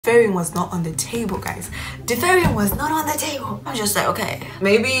deferring was not on the table, guys. Deferring was not on the table. I was just like, okay,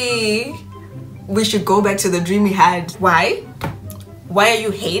 maybe we should go back to the dream we had. Why are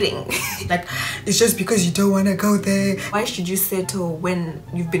you hating? Like, it's just because you don't want to go there. Why should you settle when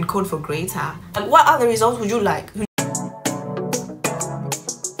you've been called for greater? Like, what other results would you like?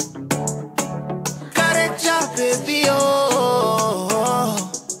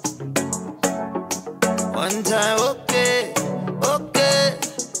 One time, okay.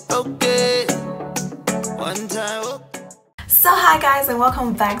 One time, okay. So hi guys, and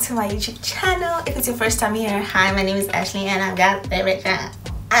welcome back to my YouTube channel. If it's your first time here, hi, my name is Ashley and I've got the rich.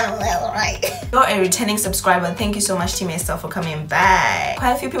 I don't know, right? You're a returning subscriber. Thank you so much, Team Estelle, for coming back.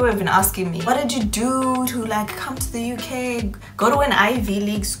 Quite a few people have been asking me, what did you do to like come to the UK, go to an Ivy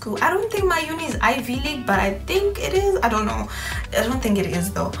League school? I don't think my uni is Ivy League, but I think it is. I don't know. I don't think it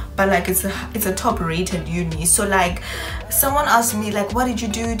is though. But like it's a top rated uni. So like someone asked me like, what did you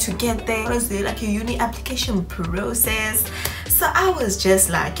do to get there? What was the like your uni application process? So I was just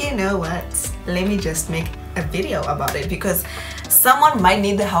like, you know what? Let me just make a video about it because someone might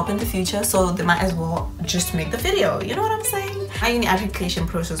need the help in the future, so they might as well just make the video. You know what I'm saying? My uni application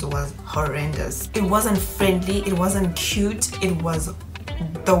process was horrendous. It wasn't friendly, it wasn't cute, it was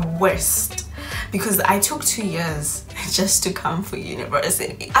the worst because I took 2 years just to come for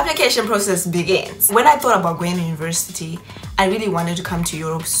university. Application process begins. When I thought about going to university, I really wanted to come to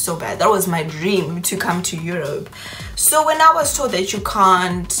Europe so bad. That was my dream, to come to Europe. So when I was told that you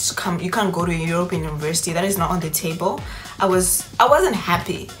can't go to European university, that is not on the table, I wasn't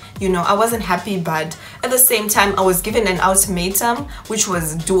happy. You know, I wasn't happy, but at the same time I was given an ultimatum which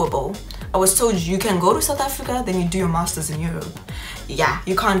was doable. I was told you can go to South Africa, then you do your masters in Europe. Yeah,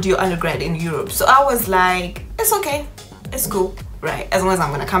 you can't do your undergrad in Europe. So I was like, it's okay, it's cool, right? As long as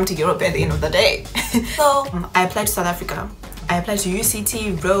I'm gonna come to Europe at the end of the day. So I applied to South Africa. I applied to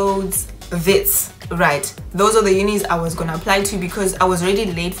UCT, Rhodes, Wits, right? Those are the unis I was gonna apply to because I was already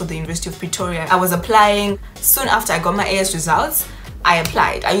late for the University of Pretoria. I was applying soon after I got my AS results. I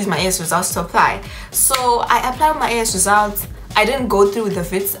applied. I used my AS results to apply. So I applied my AS results. I didn't go through with the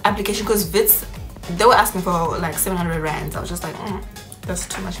Wits application because Wits, they were asking for like 700 rands. I was just like, that's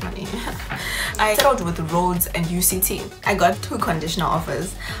too much money. I settled with Rhodes and UCT. I got 2 conditional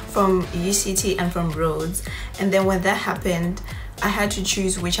offers from UCT and from Rhodes, and then when that happened, I had to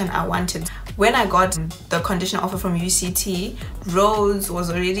choose which one I wanted. When I got the conditional offer from UCT, Rhodes was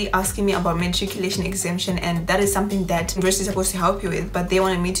already asking me about matriculation exemption, and that is something that university is supposed to help you with, but they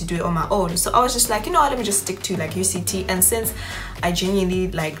wanted me to do it on my own. So I was just like, you know what, let me just stick to like UCT. And since I genuinely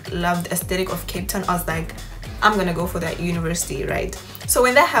like loved the aesthetic of Cape Town, I was like, I'm gonna go for that university, right? So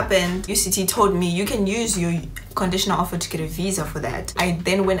when that happened, UCT told me you can use your conditional offer to get a visa for that. I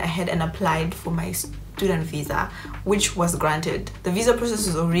then went ahead and applied for my student visa, which was granted. The visa process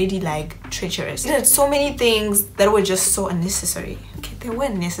was already like treacherous. It had so many things that were just so unnecessary. Okay, they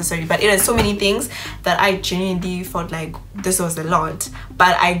weren't necessary, but it had so many things that I genuinely felt like this was a lot.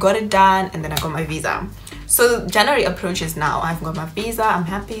 But I got it done, and then I got my visa. So January approaches now. I've got my visa. I'm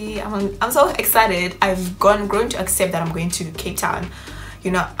happy. I'm so excited. I've grown to accept that I'm going to Cape Town. You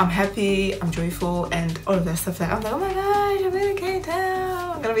know, I'm happy, I'm joyful, and all of that stuff. Like, I'm like, oh my gosh, I'm going to Cape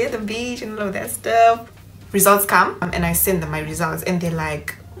Town. I'm gonna be at the beach and all of that stuff. Results come, and I send them my results, and they're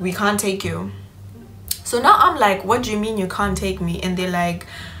like, we can't take you. So now I'm like, what do you mean you can't take me? And they're like,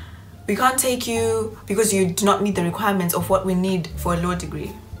 we can't take you because you do not meet the requirements of what we need for a law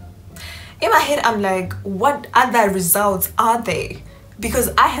degree. In my head, I'm like, what other results are there?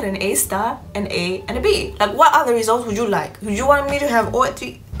 Because I had an A star, an A, and a B. Like, what other results would you like? Would you want me to have all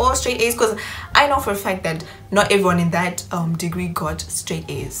straight A's? Because I know for a fact that not everyone in that degree got straight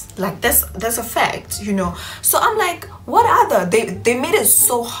A's. Like, that's a fact, you know. So I'm like, what other? They made it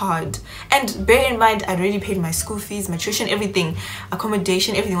so hard. And bear in mind, I'd already paid my school fees, my tuition, everything,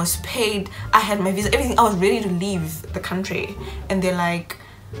 accommodation, everything was paid. I had my visa, everything. I was ready to leave the country, and they're like,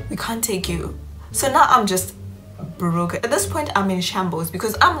 we can't take you. So now I'm just broke. At this point, I'm in shambles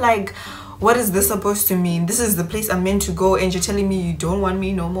because I'm like, what is this supposed to mean? This is the place I'm meant to go, and you're telling me you don't want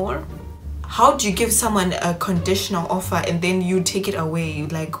me no more? How do you give someone a conditional offer and then you take it away,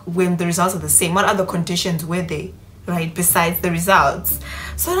 like when the results are the same? What other conditions were they, right, besides the results?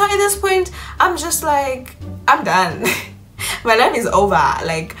 So now at this point, I'm just like, I'm done. My life is over.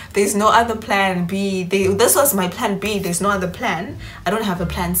 Like, there's no other plan B. This was my plan B. There's no other plan. I don't have a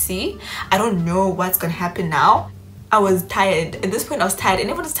plan C. I don't know what's gonna happen now. I was tired. At this point I was tired, and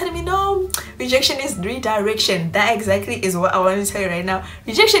everyone was telling me, no, rejection is redirection. That exactly is what I want to tell you right now.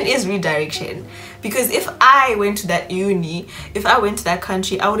 Rejection is redirection. Because if I went to that uni, if I went to that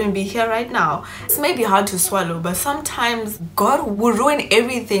country, I wouldn't be here right now. It's maybe hard to swallow, but sometimes God will ruin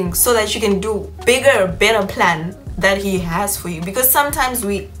everything so that you can do bigger, better plan that He has for you. Because sometimes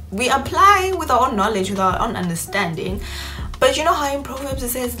we apply with our own knowledge, with our own understanding. But you know how in Proverbs it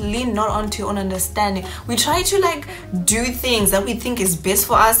says, lean not onto your own understanding. We try to like do things that we think is best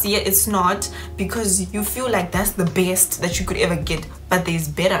for us, yet it's not, because you feel like that's the best that you could ever get. But there's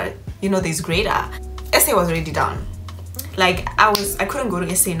better, you know, there's greater. SA was already done. Like I couldn't go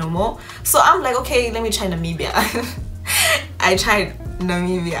to SA no more. So I'm like, okay, let me try Namibia. I tried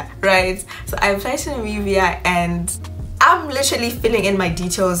Namibia, right? So I applied to Namibia and I'm literally filling in my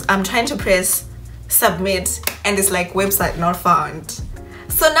details. I'm trying to press submit and it's like website not found.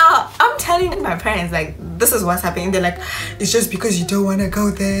 So now I'm telling my parents like this is what's happening. They're like, it's just because you don't want to go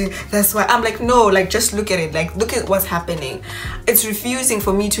there, that's why. I'm like, no, like just look at it, like look at what's happening. It's refusing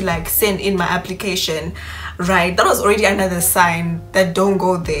for me to like send in my application, right? That was already another sign that don't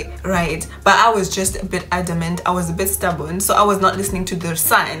go there, right? But I was just a bit adamant, I was a bit stubborn, so I was not listening to the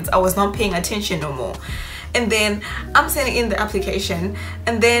signs, I was not paying attention no more. And then I'm sending in the application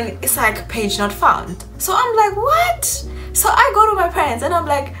and then it's like page not found. So I'm like, what? So I go to my parents and I'm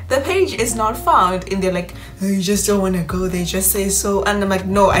like, the page is not found. And they're like, oh, you just don't want to go there, just say so. And I'm like,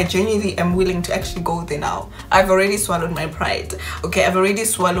 no, I genuinely am willing to actually go there now. I've already swallowed my pride. Okay, I've already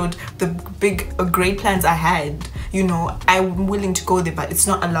swallowed the big great plans I had. You know, I'm willing to go there, but it's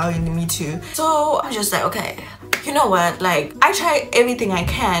not allowing me to. So I'm just like, okay, you know what, like I try everything I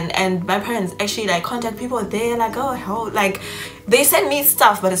can, and my parents actually like contact people there, like, oh hell, like they send me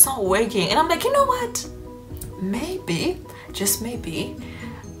stuff but it's not working. And I'm like, you know what, maybe, just maybe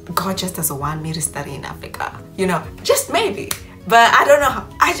God just doesn't want me to study in Africa, you know, just maybe. But I don't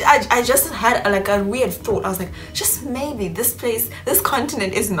know, I just had like a weird thought. I was like, just maybe this place, this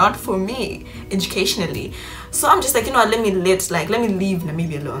continent is not for me educationally. So I'm just like, you know what, let me leave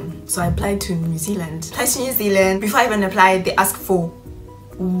Namibia alone. So I applied to New Zealand. Before I even applied, they asked for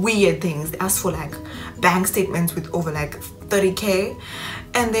weird things. They asked for like bank statements with over like 30K.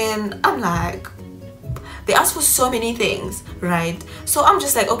 And then I'm like, they asked for so many things, right? So I'm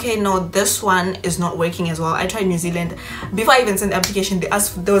just like, okay, no, this one is not working as well. I tried New Zealand. Before I even sent the application, they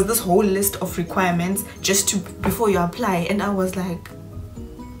asked, there was this whole list of requirements just to before you apply, and I was like,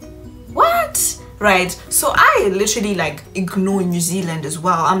 what? Right? So I literally like ignore New Zealand as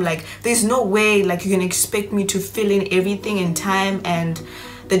well. I'm like, there's no way like you can expect me to fill in everything in time, and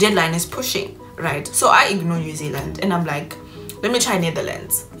the deadline is pushing, right? So I ignore New Zealand and I'm like, let me try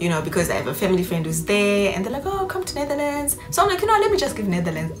Netherlands, you know, because I have a family friend who's there and they're like, oh, come to Netherlands. So I'm like, you know, let me just give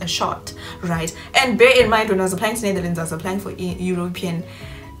Netherlands a shot, right? And bear in mind, when I was applying to Netherlands, I was applying for European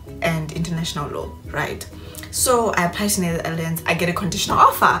and international law, right? So I applied to Netherlands, I get a conditional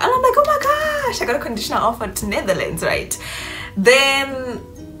offer, and I'm like, oh my gosh, I got a conditional offer to Netherlands, right? Then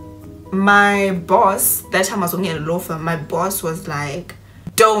my boss, that time I was working at a law firm, my boss was like,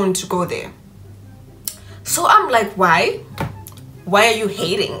 don't go there. So I'm like, why? Why are you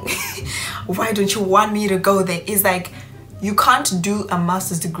hating? Why don't you want me to go there? It's like, you can't do a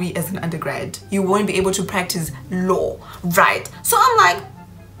master's degree as an undergrad. You won't be able to practice law, right? So I'm like,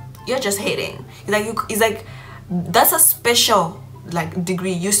 you're just hating. It's like that's a special like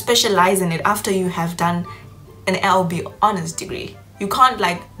degree. You specialize in it after you have done an LLB honors degree. You can't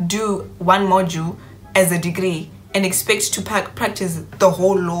like do one module as a degree and expect to practice the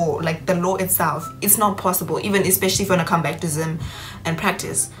whole law, like the law itself. It's not possible, even especially if you want to come back to Zim and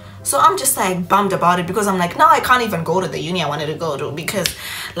practice. So I'm just like bummed about it, because I'm like, now I can't even go to the uni I wanted to go to, because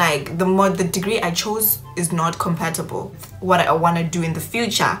like the degree I chose is not compatible with what I want to do in the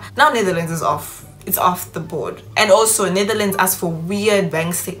future. Now Netherlands is off. It's off the board. And also Netherlands asked for weird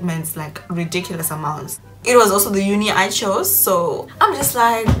bank statements, like ridiculous amounts. It was also the uni I chose, so I'm just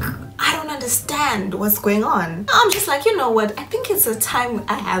like, I don't understand what's going on. I'm just like, you know what, I think it's a time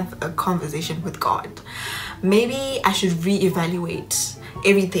I have a conversation with God. Maybe I should reevaluate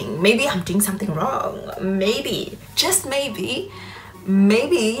everything. Maybe I'm doing something wrong. Maybe, just maybe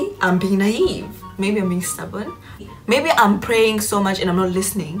I'm being naive. Maybe I'm being stubborn. Maybe I'm praying so much and I'm not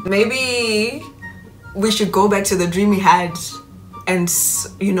listening. Maybe we should go back to the dream we had and,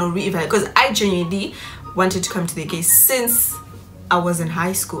 you know, reevaluate. Because I genuinely wanted to come to the UK since I was in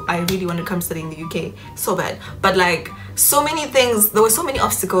high school. I really wanted to come study in the UK so bad, but like so many things, there were so many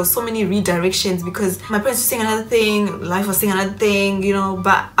obstacles, so many redirections, because my parents were saying another thing, life was saying another thing, you know,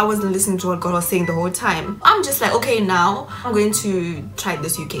 but I wasn't listening to what God was saying the whole time. I'm just like, okay, now I'm going to try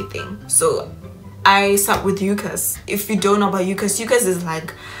this UK thing. So I start with UCAS. If you don't know about UCAS, UCAS is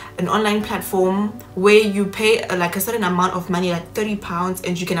like an online platform where you pay like a certain amount of money, like £30,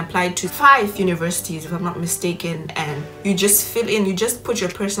 and you can apply to 5 universities if I'm not mistaken, and you just fill in, you just put your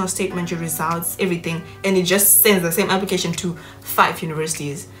personal statement, your results, everything, and it just sends the same application to 5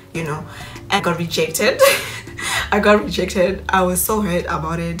 universities, you know. And I got rejected. I got rejected. I was so hurt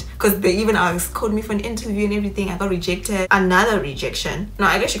about it because they even called me for an interview and everything. I got rejected. Another rejection. No,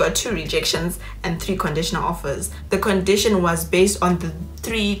 I actually got 2 rejections and 3 conditional offers. The condition was based on the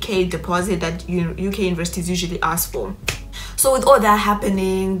 3K deposit that UK universities usually ask for. So with all that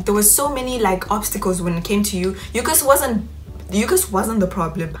happening, there was so many like obstacles when it came to you. UCAS wasn't the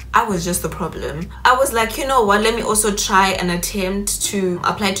problem. I was just the problem. I was like, you know what, let me also try and attempt to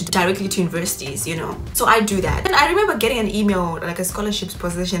apply directly to universities, you know. So I do that. And I remember getting an email, like a scholarships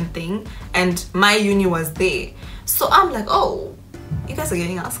position thing, and my uni was there. So I'm like, oh, you guys are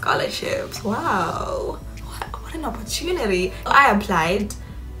getting our scholarships. Wow, what an opportunity. I applied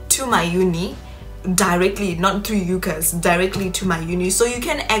to my uni directly, not through UCAS, directly to my uni. So you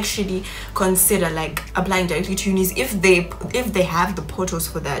can actually consider like applying directly to unis if they have the portals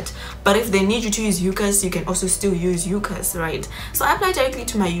for that. But if they need you to use UCAS, you can also still use UCAS, right? So I applied directly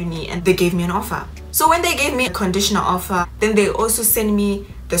to my uni and they gave me an offer. So when they gave me a conditional offer, then they also sent me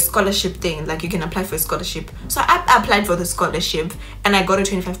the scholarship thing, like you can apply for a scholarship. So I applied for the scholarship and I got a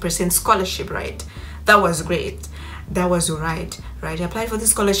 25% scholarship, right? That was great. That was right. I applied for the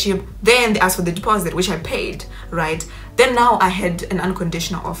scholarship, then they asked for the deposit, which I paid, right? Then now I had an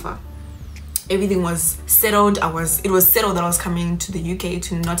unconditional offer. Everything was settled. It was settled that I was coming to the UK,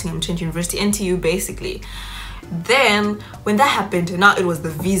 to Nottingham Trent University, NTU basically. Then when that happened, now it was the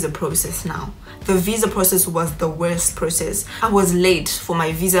visa process. Now the visa process was the worst process. I was late for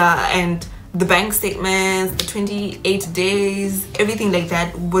my visa, and the bank statements, the 28 days, everything like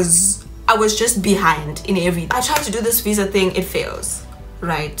that I was just behind in everything. I tried to do this visa thing, it fails,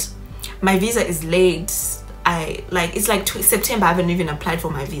 right? My visa is late. It's like September, I haven't even applied for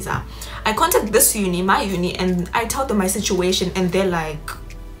my visa. I contact this uni, my uni, and I tell them my situation, and they're like,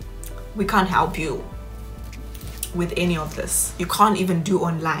 we can't help you with any of this. You can't even do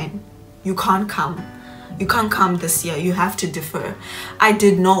online. You can't come. You can't come this year. You have to defer. I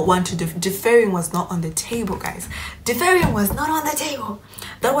did not want to deferring was not on the table, guys. Deferring was not on the table.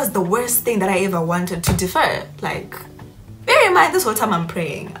 That was the worst thing that I ever wanted, to defer. Like, bear in mind, this whole time I'm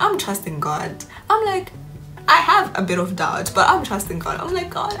praying, I'm trusting God. I'm like, I have a bit of doubt, but I'm trusting God. I'm like,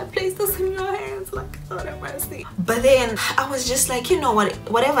 God, I place this in your hands. Like, God have mercy. But then I was just like, you know what,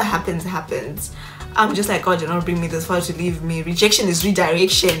 whatever happens, happens. I'm just like, God did not bring me this far to leave me. Rejection is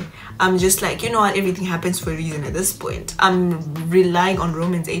redirection. I'm just like, you know what, everything happens for a reason at this point. I'm relying on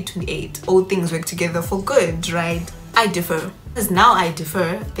Romans 8:28. All things work together for good, right? I defer. Because now I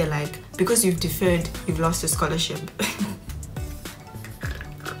defer, they're like, because you've deferred, you've lost your scholarship.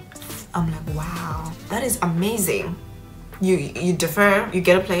 I'm like, wow, that is amazing. You defer, you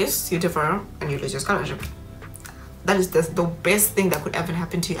get a place, you defer, and you lose your scholarship. That is the best thing that could ever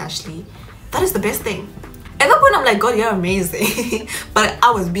happen to you, Ashley. That is the best thing. At that point, I'm like, God, you're amazing. But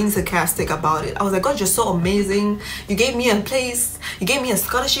I was being sarcastic about it. I was like, God, you're so amazing. You gave me a place, you gave me a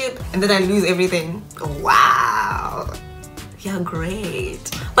scholarship, and then I lose everything. Wow. You're great.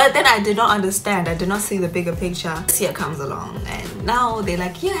 But then I did not understand. I did not see the bigger picture. This year comes along, and now they're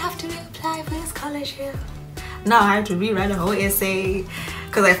like, you have to apply for a scholarship. Now I have to rewrite a whole essay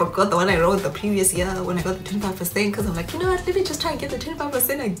because I forgot the one I wrote the previous year when I got the 25%, because I'm like, you know what, let me just try and get the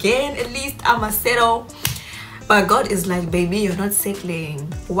 25% again. At least I'ma settle. But God is like, baby, you're not settling.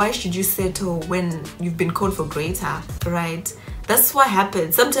 Why should you settle when you've been called for greater, right? That's what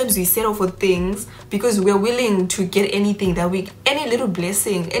happens. Sometimes we settle for things because we're willing to get anything that any little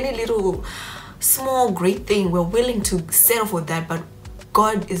blessing, any little small great thing, we're willing to settle for that. But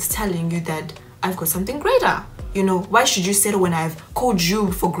God is telling you that I've got something greater. You know, why should you settle when I've called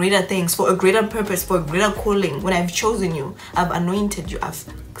you for greater things, for a greater purpose, for a greater calling? When I've chosen you, I've anointed you, I've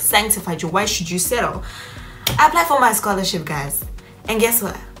sanctified you. Why should you settle? I applied for my scholarship, guys, and guess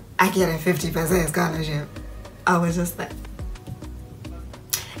what? I get a 50% scholarship. I was just like,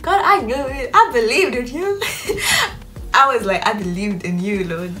 God, I knew it. I believed in you. I was like, I believed in you,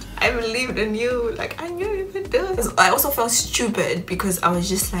 Lord. I believed in you. Like, I knew you could do it. I also felt stupid because I was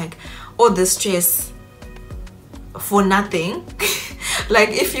just like, all this stress for nothing. Like,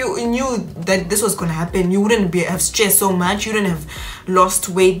 if you knew that this was gonna happen, you wouldn't have stressed so much. You wouldn't have lost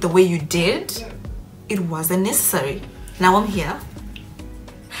weight the way you did. It wasn't necessary. Now I'm here.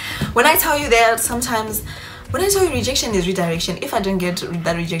 When I tell you that sometimes, when I tell you rejection is redirection, if I didn't get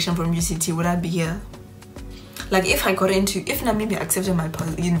that rejection from UCT, would I be here? Like if Namibia accepted my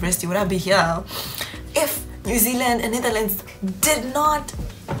university, would I be here? If New Zealand and Netherlands did not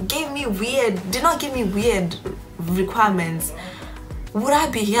give me weird requirements, would I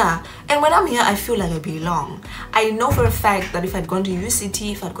be here? And when I'm here, I feel like I belong. I know for a fact that if I'd gone to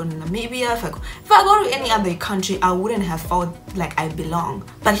UCT, if I'd gone to Namibia, if I go to any other country, I wouldn't have felt like I belong.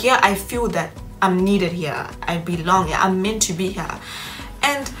 But here, I feel that I'm needed here. I belong here. I'm meant to be here.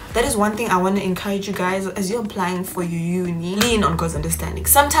 And that is one thing I want to encourage you guys as you're applying for your uni. Lean on God's understanding.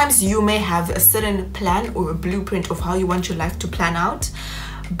 Sometimes you may have a certain plan or a blueprint of how you want your life to plan out,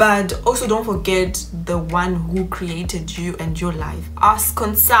 but also don't forget the one who created you and your life.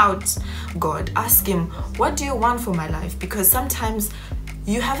 Consult God. Ask him, what do you want for my life? Because sometimes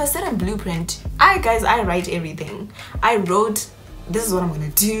you have a certain blueprint. I write everything. I wrote, this is what I'm gonna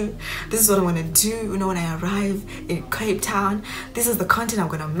do, this is what I'm gonna do, you know, when I arrive in Cape Town, this is the content I'm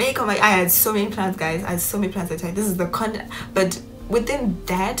gonna make. I had so many plans, guys. I had so many plans. I this is the content, but within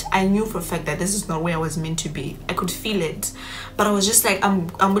that, I knew for a fact that this is not where I was meant to be. I could feel it, but I was just like, I'm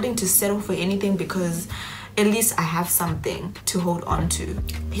willing to settle for anything because at least I have something to hold on to.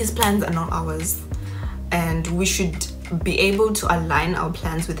 His plans are not ours, and we should be able to align our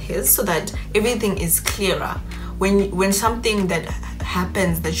plans with his so that everything is clearer. When something that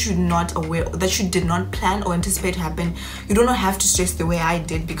happens that you did not plan or anticipate to happen, you do not have to stress the way I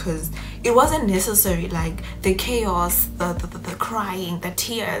did, because it wasn't necessary. Like the chaos, the crying, the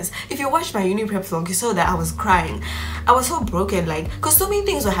tears. If you watched my uni prep vlog, you saw that I was crying. I was so broken, like, because so many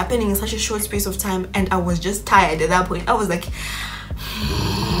things were happening in such a short space of time, and I was just tired at that point. I was like,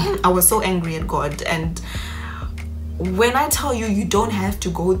 I was so angry at God. And when I tell you, you don't have to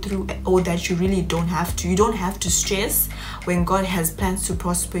go through all that, you really don't have to. You don't have to stress when God has plans to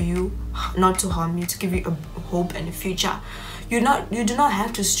prosper you, not to harm you, to give you a hope and a future. You do not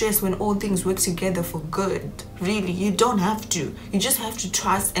have to stress when all things work together for good. Really, you don't have to. You just have to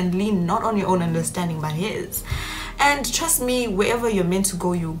trust and lean not on your own understanding but his. And trust me, wherever you're meant to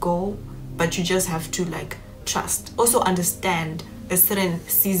go, you go, but you just have to like trust. Also understand a certain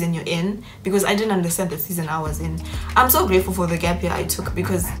season you're in, because I didn't understand the season I was in. I'm so grateful for the gap year I took,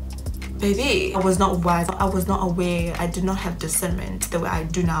 because baby, I was not wise, I was not aware, I did not have discernment the way I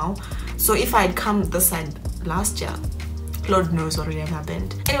do now. So if I had come this side last year, Lord knows what would have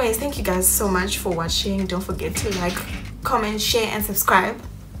happened. Anyways, thank you guys so much for watching. Don't forget to like, comment, share and subscribe,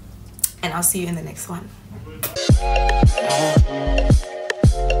 and I'll see you in the next one.